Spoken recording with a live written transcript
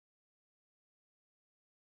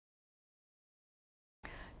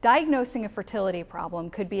Diagnosing a fertility problem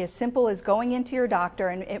could be as simple as going into your doctor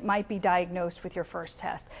and it might be diagnosed with your first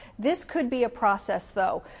test. This could be a process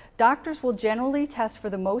though. Doctors will generally test for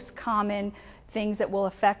the most common things that will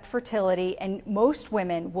affect fertility, and most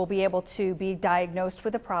women will be able to be diagnosed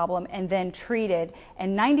with a problem and then treated,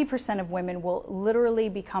 and 90% of women will literally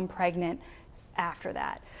become pregnant after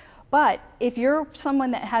that. But if you're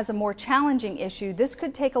someone that has a more challenging issue, this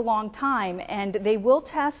could take a long time, and they will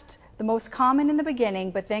test the most common in the beginning,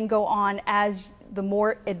 but then go on as the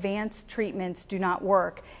more advanced treatments do not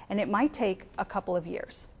work, and it might take a couple of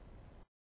years.